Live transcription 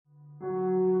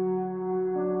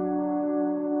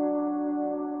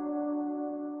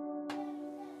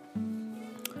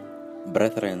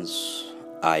Brethren,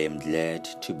 I am glad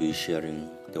to be sharing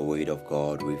the word of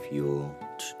God with you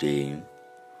today,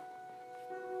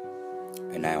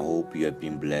 and I hope you have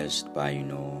been blessed by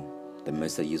the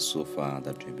messages so far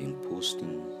that we've been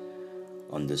posting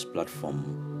on this platform,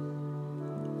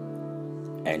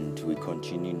 and we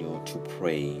continue to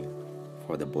pray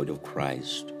for the body of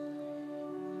Christ.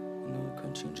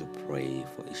 Continue to pray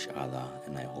for each other,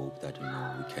 and I hope that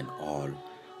we can all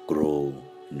grow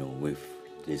with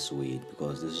this word,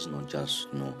 because this is not just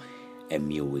a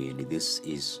mere word. This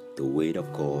is the word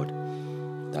of God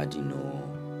that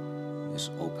has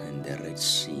opened the Red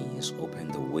Sea, has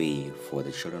opened the way for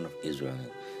the children of Israel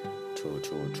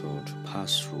to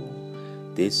pass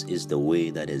through. This is the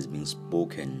way that has been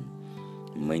spoken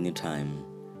many times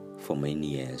for many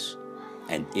years,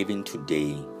 and even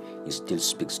today it still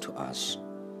speaks to us.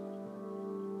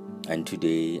 And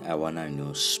today I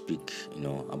wanna speak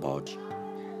about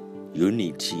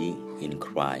unity in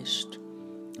Christ.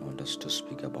 I want us to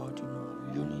speak about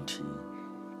unity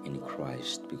in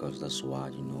Christ, because that's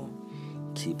what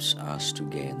keeps us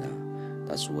together.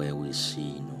 That's where we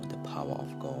see the power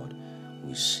of God.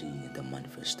 We see the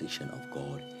manifestation of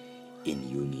God in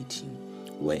unity.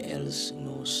 Where else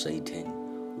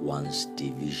Satan wants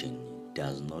division.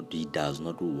 He does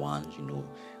not want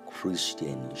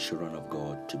Christian children of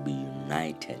God to be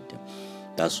united.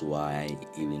 That's why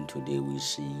even today we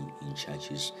see in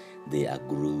churches there are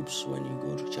groups. When you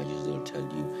go to churches, they'll tell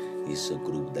you this is a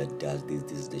group that does this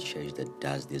is the church that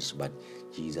does this. But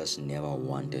Jesus never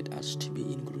wanted us to be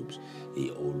in groups.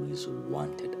 He always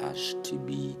wanted us to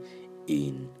be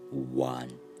in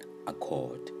one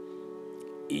accord,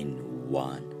 in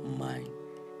one mind,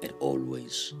 and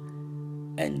always.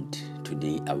 And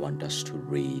today I want us to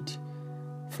read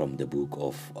from the book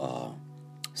of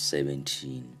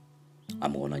 17.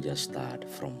 I'm gonna just start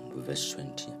from verse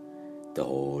 20. The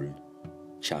whole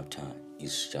chapter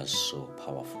is just so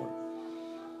powerful.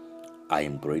 I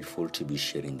am grateful to be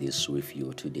sharing this with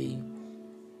you today,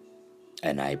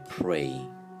 and I pray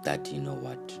that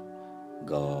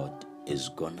God is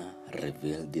gonna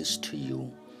reveal this to you.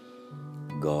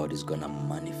 God is gonna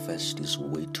manifest His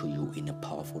way to you in a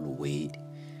powerful way,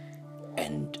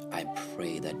 and I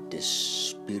pray that the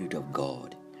Spirit of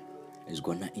God is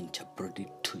gonna interpret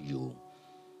it to you,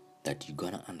 that you're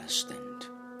gonna understand.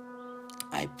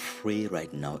 I pray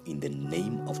right now in the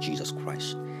name of Jesus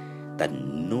Christ that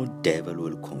no devil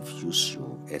will confuse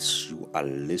you as you are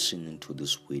listening to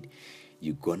this word.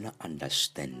 You're gonna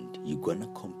understand, you're gonna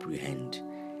comprehend,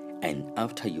 and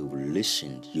after you've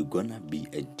listened, you're gonna be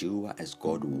a doer as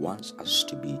God wants us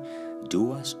to be,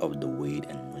 doers of the word,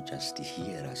 and not just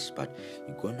hearers, but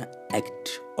you're gonna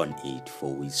act on it.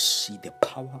 For we see the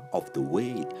power of the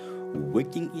word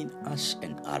working in us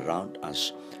and around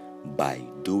us by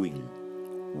doing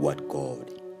what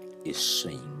God is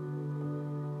saying.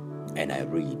 And I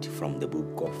read from the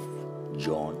book of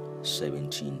John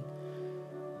 17,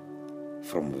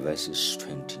 from verses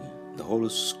 20, the whole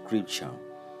scripture,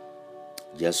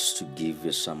 just to give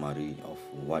a summary of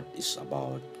what it's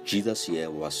about. Jesus here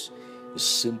was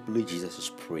simply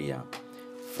Jesus' prayer.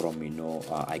 From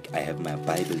I have my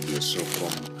Bible here, so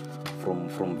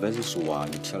from verses 1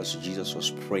 it tells Jesus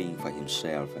was praying for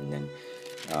himself, and then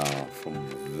from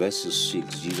verses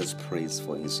 6 Jesus prays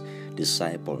for his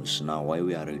disciples. Now while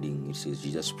we are reading, it says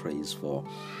Jesus prays for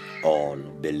all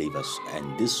believers,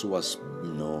 and this was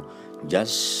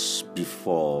just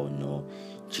before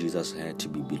Jesus had to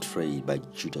be betrayed by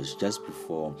Judas. Just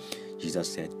before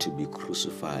Jesus had to be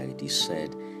crucified, he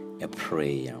said a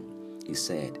prayer. He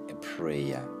said a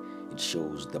prayer. It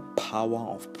shows the power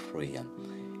of prayer.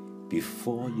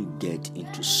 Before you get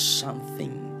into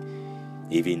something,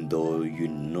 even though you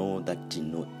know that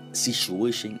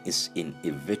situation is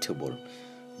inevitable,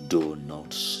 do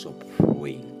not stop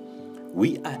praying.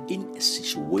 We are in a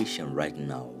situation right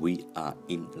now. We are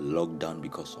in lockdown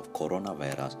because of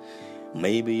coronavirus.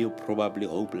 Maybe you're probably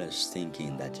hopeless,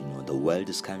 thinking that the world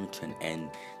is coming to an end.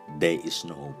 There is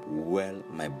no hope. Well,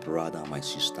 my brother, my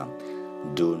sister,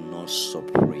 do not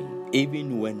stop praying.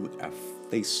 Even when we are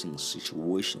facing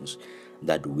situations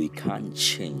that we can't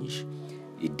change,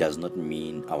 it does not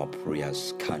mean our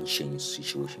prayers can't change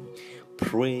situation.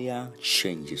 Prayer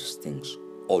changes things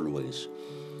always.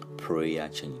 Prayer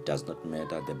changes. It does not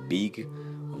matter the big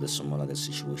or the smaller the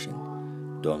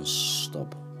situation. Don't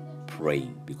stop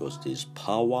praying, because there is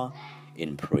power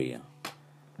in prayer.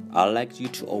 I'd like you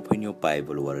to open your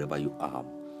Bible wherever you are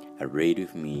and read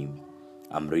with me.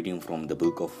 I'm reading from the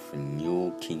book of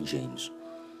New King James,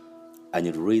 and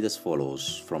it reads as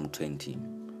follows from 20.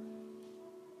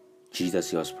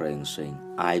 Jesus was praying, saying,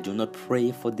 I do not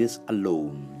pray for this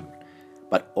alone,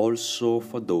 but also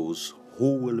for those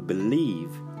who will believe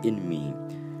in me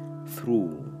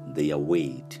through their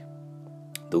word.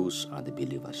 Those are the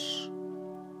believers.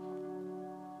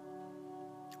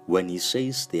 When he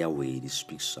says their word, he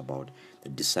speaks about the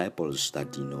disciples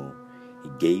that, he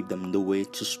gave them the way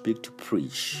to speak, to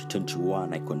preach.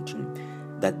 21, I continue,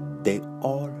 that they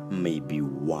all may be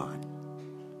one.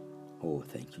 Oh,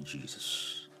 thank you,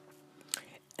 Jesus.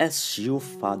 As you,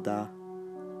 Father,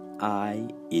 I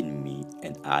in me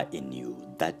and I in you,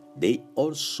 that they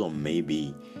also may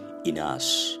be in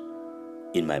us.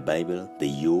 In my Bible, the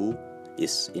you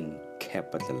is in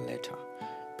capital letter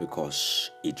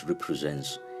because it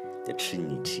represents the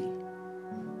Trinity,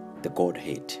 the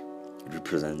Godhead. It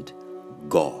represents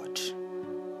God.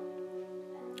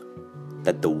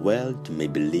 That the world may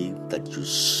believe that you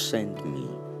sent me.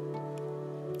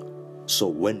 So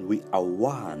when we are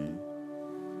one,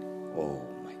 oh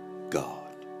my God,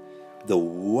 the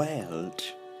world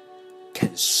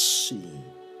can see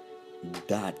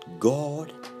that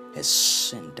God has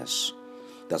sent us.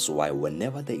 That's why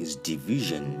whenever there is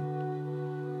division,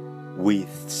 we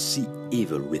see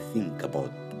evil, we think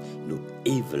about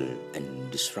evil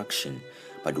and destruction.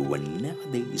 But whenever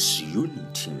there is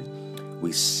unity,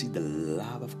 we see the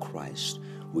love of Christ,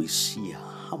 we see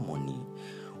harmony,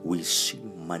 we see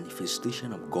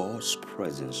manifestation of God's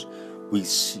presence, we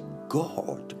see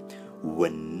God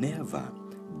whenever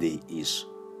there is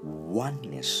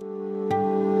oneness.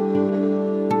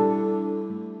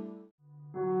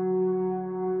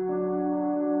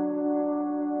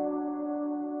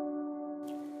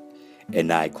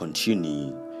 And I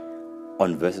continue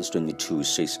on verses 22,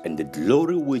 says, and the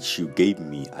glory which you gave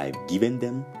me, I have given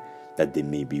them, that they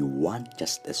may be one,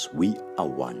 just as we are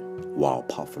one. Wow,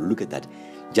 powerful. Look at that.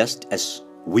 Just as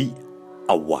we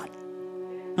are one.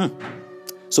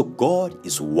 So God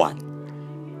is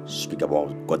one. Speak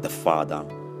about God the Father,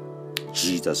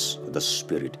 Jesus, the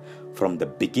Spirit. From the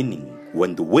beginning,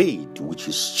 when the Word, which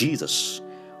is Jesus,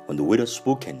 when the Word was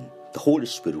spoken, the Holy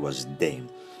Spirit was there.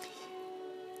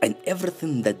 And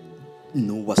everything that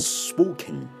was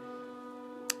spoken,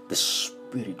 the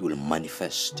Spirit will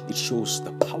manifest. It shows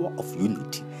the power of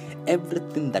unity.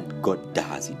 Everything that God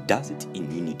does, He does it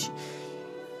in unity.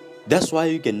 That's why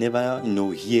you can never,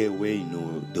 hear where,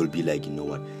 they'll be like,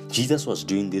 what, Jesus was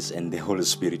doing this and the Holy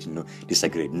Spirit,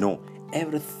 disagreed. No,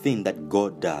 everything that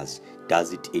God does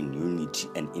it in unity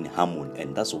and in harmony.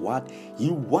 And that's what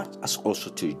He wants us also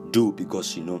to do,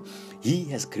 because, He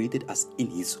has created us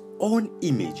in His own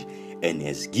image and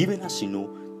has given us,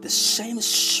 the same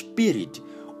spirit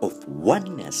of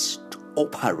oneness to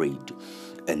operate.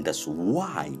 And that's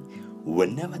why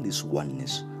whenever this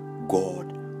oneness,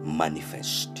 God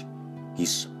manifests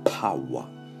His power,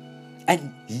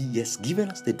 and He has given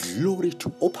us the glory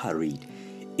to operate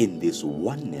in this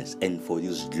oneness. And for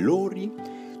this glory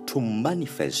to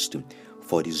manifest,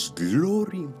 for this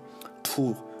glory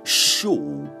to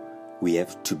show, we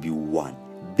have to be one.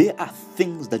 There are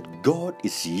things that God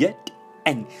is yet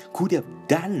and could have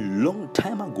done long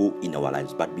time ago in our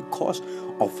lives, but because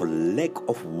of a lack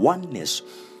of oneness,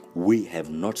 we have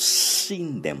not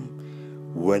seen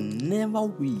them. Whenever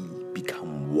we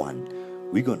become one,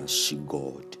 we're gonna see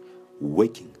God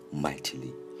working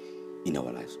mightily in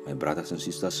our lives. My brothers and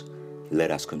sisters,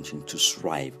 let us continue to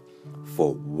strive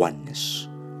for oneness.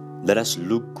 Let us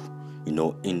look,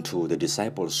 into the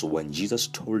disciples when Jesus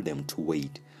told them to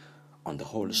wait on the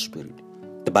Holy Spirit.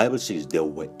 The Bible says they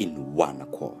were in one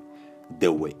accord. They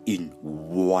were in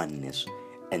oneness.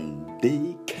 And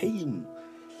they came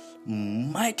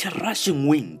mighty rushing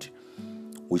wind,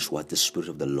 which was the Spirit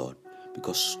of the Lord.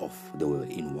 Because of they were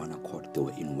in one accord, they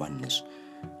were in oneness.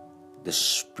 The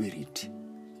Spirit,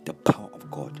 the power of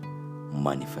God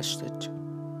manifested.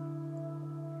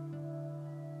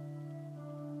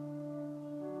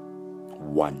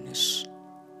 Oneness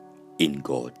in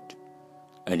God.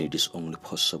 And it is only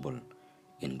possible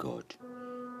in God.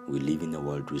 We live in a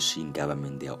world, we see in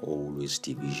government, there are always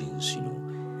divisions,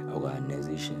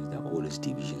 organizations, there are always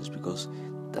divisions, because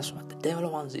that's what the devil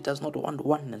wants. It does not want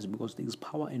oneness, because there is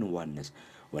power in oneness.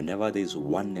 Whenever there is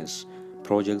oneness,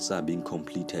 projects are being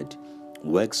completed,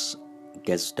 works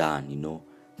gets done,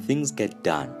 things get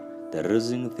done. The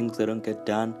reason things that don't get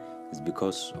done is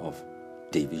because of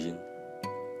division.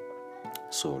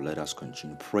 So let us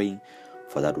continue praying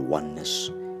for that oneness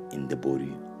in the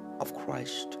body of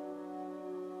Christ.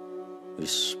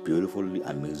 It's beautifully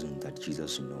amazing that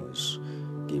Jesus, is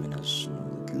giving us,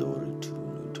 the glory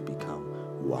to become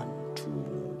one,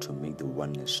 to make the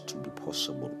oneness to be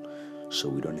possible, so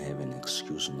we don't have an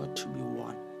excuse not to be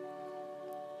one.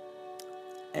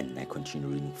 And I continue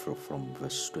reading from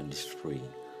verse 23.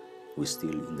 We're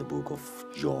still in the book of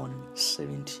John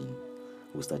 17.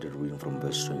 We started reading from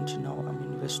verse 20. Now I'm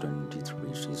in verse 23.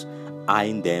 It says, I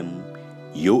in them,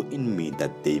 you in me,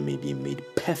 that they may be made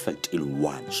perfect in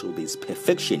one. So there's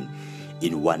perfection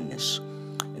in oneness.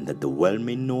 And that the world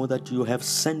may know that you have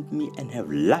sent me and have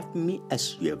loved me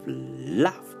as you have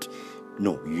loved.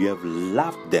 No, you have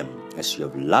loved them as you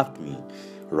have loved me.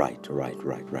 Right.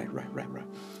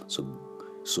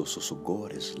 So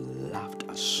God has loved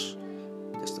us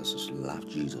just as He loved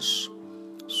Jesus.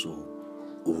 So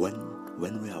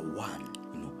when we are one,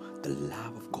 the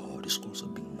love of God is also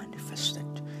being manifested.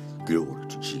 Glory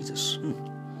to Jesus.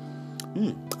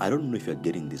 I don't know if you're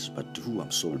getting this, but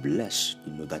I'm so blessed,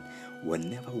 that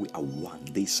whenever we are one,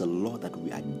 there's a lot that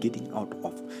we are getting out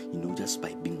of, just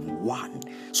by being one.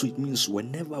 So it means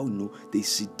whenever,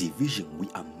 there's a division, we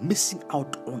are missing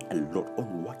out on a lot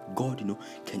on what God,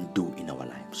 can do in our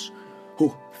lives.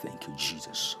 Oh, thank you,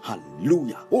 Jesus.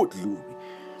 Hallelujah. Oh, glory.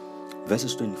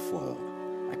 Verses 24,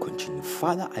 I continue.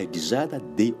 Father, I desire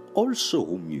that they also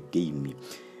whom you gave me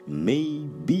may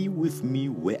be with me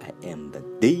where I am,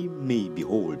 that they may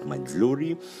behold my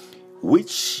glory,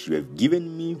 which you have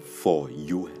given me, for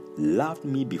you loved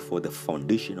me before the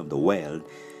foundation of the world.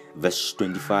 Verse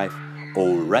 25,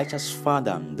 O righteous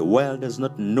Father, the world has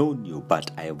not known you,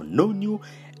 but I have known you,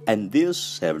 and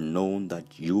this have known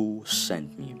that you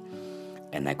sent me.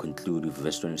 And I conclude with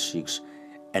verse 26,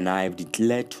 and I have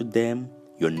declared to them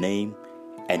your name,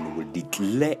 and will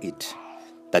declare it,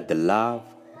 that the love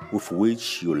with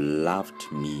which you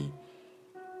loved me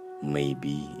may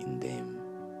be in them,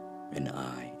 and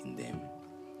I in them.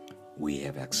 We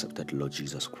have accepted Lord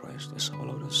Jesus Christ as our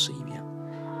Lord and Savior.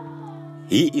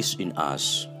 He is in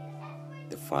us.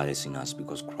 The Father is in us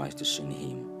because Christ is in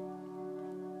Him.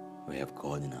 We have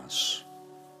God in us.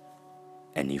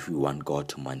 And if we want God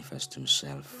to manifest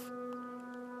Himself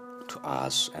to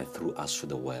us and through us to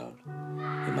the world,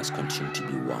 we must continue to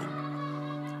be one.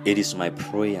 It is my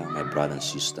prayer, my brother and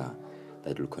sister,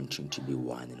 that we'll continue to be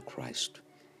one in Christ.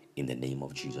 In the name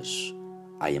of Jesus,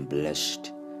 I am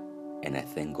blessed, and I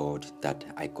thank God that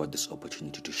I got this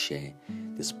opportunity to share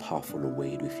this powerful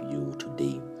word with you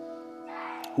today.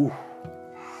 Whew.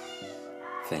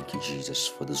 Thank you, Jesus,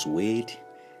 for this word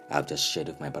I've just shared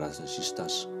with my brothers and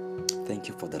sisters. Thank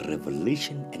you for the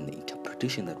revelation and the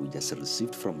interpretation that we just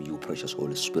received from you, precious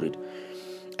Holy Spirit.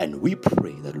 And we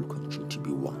pray that we'll continue to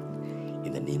be one.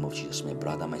 In the name of Jesus, my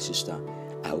brother, my sister,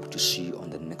 I hope to see you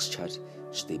on the next chat.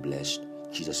 Stay blessed.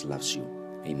 Jesus loves you.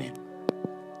 Amen.